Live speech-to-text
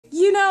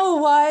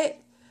know what?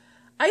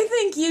 I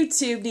think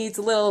YouTube needs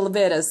a little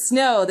bit of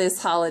snow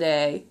this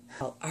holiday.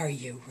 Well, are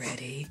you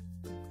ready?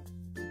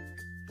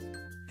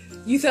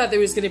 You thought there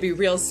was going to be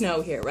real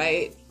snow here,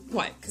 right?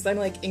 What, because I'm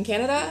like in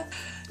Canada?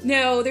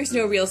 No, there's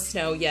no real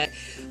snow yet.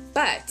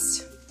 But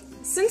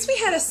since we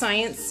had a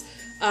science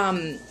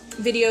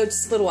video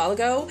just a little while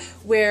ago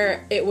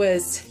where it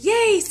was,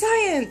 yay,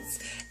 science!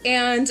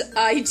 And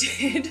I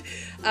did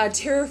a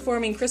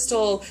terraforming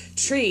crystal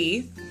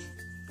tree.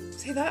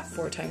 Say that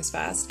 4 times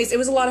fast. It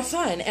was a lot of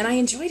fun and I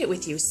enjoyed it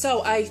with you.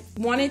 So I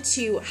wanted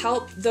to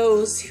help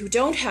those who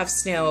don't have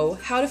snow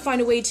how to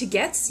find a way to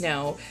get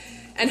snow.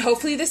 And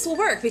hopefully this will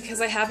work because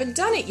I haven't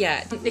done it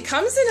yet. It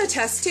comes in a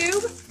test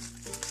tube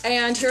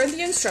and here are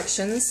the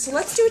instructions. So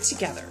let's do it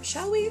together,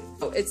 shall we?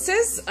 Oh, it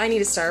says I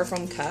need a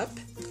styrofoam cup.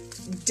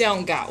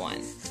 Don't got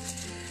one.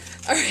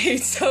 All right,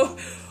 so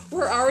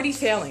we're already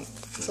failing.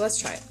 So let's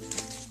try it.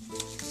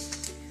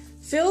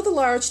 Fill the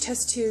large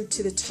test tube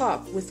to the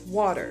top with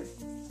water.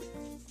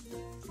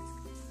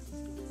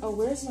 Oh,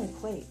 where's my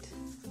plate?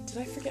 Did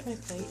I forget my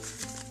plate?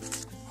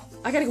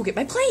 I gotta go get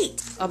my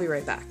plate! I'll be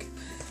right back.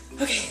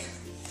 Okay,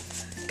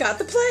 got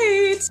the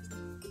plate!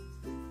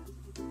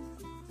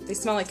 They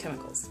smell like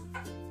chemicals.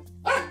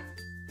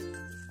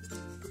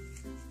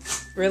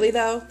 Really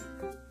though?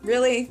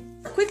 Really?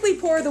 Quickly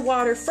pour the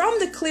water from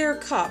the clear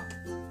cup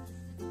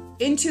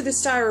into the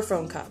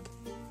styrofoam cup.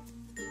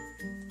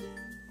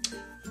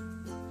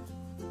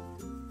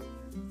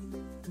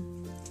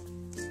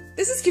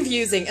 This is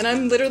confusing, and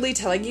I'm literally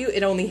telling you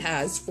it only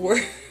has four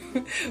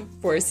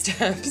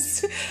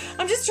steps.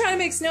 I'm just trying to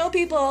make snow,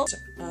 people.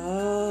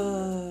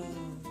 Oh,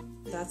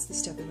 that's the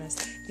step I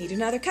missed. Need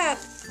another cup.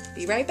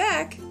 Be right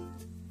back.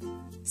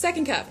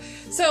 Second cup.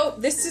 So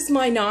this is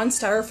my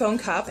non-styrofoam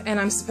cup, and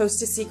I'm supposed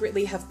to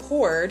secretly have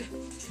poured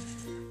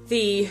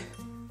the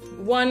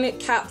 1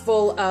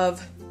 capful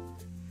of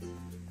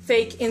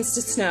fake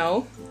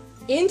insta-snow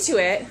into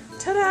it.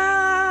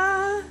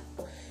 Ta-da!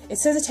 It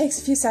says it takes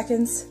a few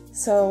seconds,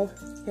 so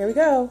here we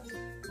go.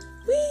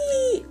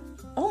 Whee!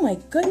 Oh my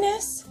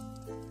goodness!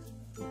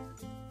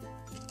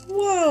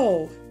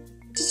 Whoa!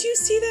 Did you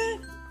see that?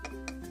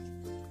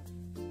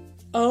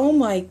 Oh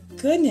my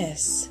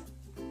goodness!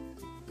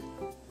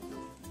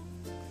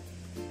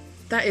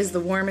 That is the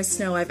warmest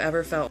snow I've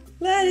ever felt.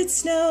 Let it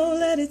snow,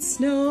 let it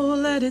snow,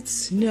 let it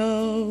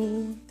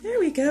snow.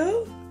 There we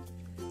go.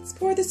 Let's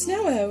pour the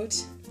snow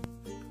out.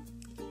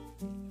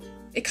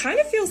 It kind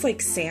of feels like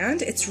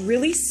sand. It's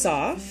really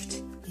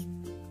soft.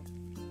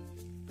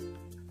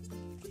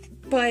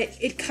 But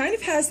it kind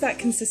of has that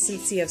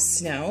consistency of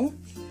snow.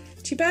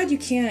 Too bad you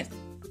can't,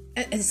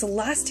 and it's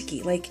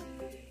elasticy, like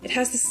it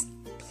has this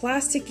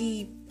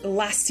plasticky,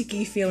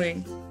 elasticy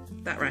feeling.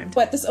 That rhymed.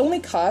 But this only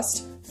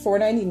cost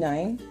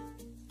 $4.99.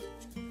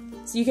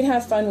 So you can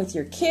have fun with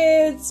your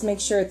kids, make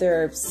sure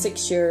they're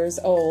 6 years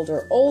old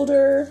or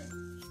older.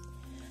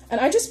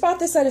 And I just bought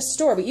this at a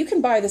store, but you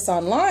can buy this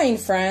online,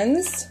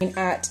 friends,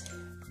 at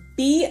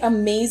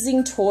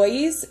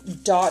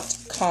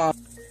beamazingtoys.com.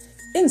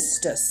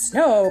 Insta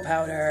snow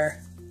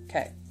powder.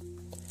 Okay.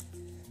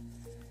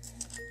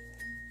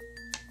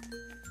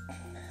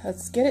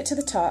 Let's get it to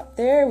the top.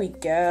 There we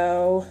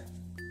go.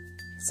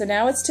 So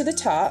now it's to the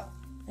top,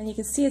 and you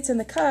can see it's in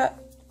the cup.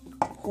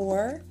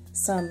 Pour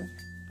some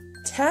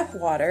tap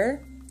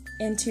water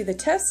into the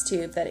test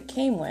tube that it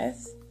came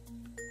with.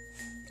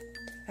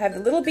 I have the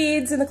little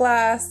beads in the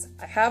glass.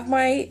 I have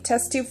my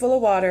test tube full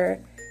of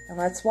water, and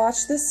let's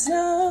watch the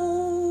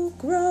snow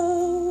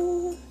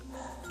grow.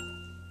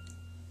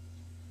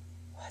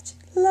 Watch it.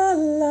 La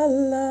la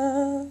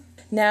la.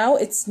 Now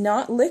it's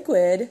not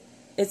liquid,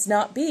 it's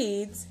not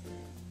beads,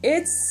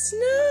 it's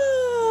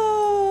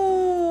snow.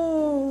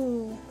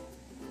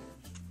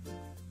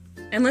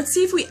 And let's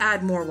see if we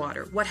add more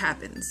water. What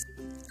happens?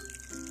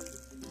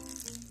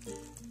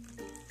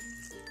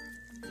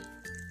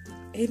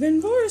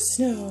 Even more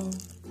snow.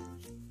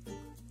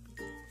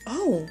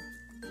 Oh,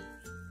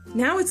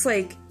 now it's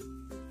like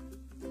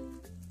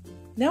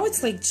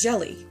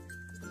jelly.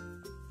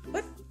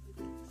 What?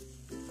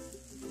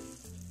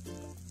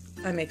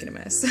 I'm making a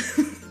mess.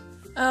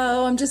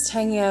 Oh, I'm just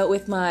hanging out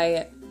with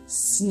my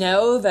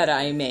snow that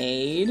I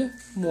made.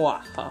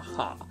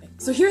 Mwahaha.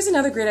 So here's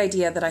another great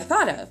idea that I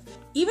thought of.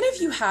 Even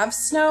if you have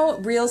snow,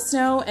 real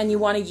snow, and you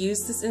want to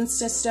use this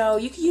insta-snow,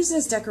 you can use it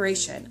as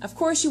decoration. Of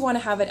course, you want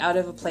to have it out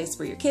of a place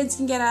where your kids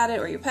can get at it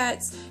or your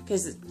pets,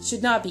 because it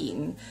should not be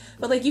eaten.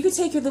 But like, you could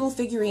take your little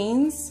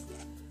figurines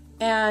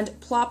and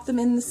plop them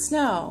in the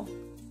snow.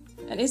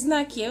 And isn't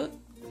that cute?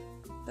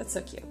 That's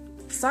so cute.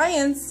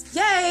 Science!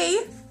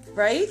 Yay!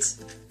 Right?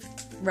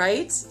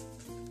 Right?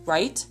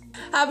 Right?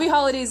 Happy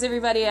holidays,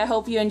 everybody. I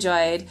hope you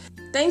enjoyed.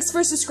 Thanks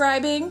for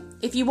subscribing.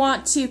 If you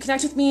want to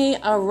connect with me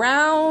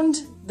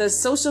around the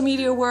social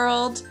media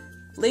world,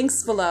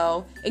 links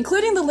below,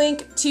 including the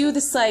link to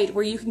the site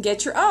where you can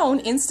get your own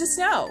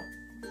insta-snow.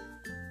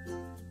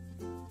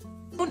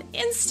 Own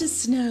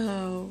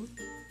insta-snow.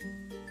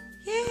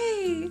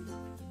 Yay!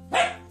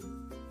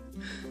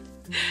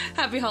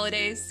 Happy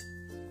holidays.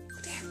 Go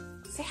there.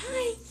 Say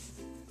hi.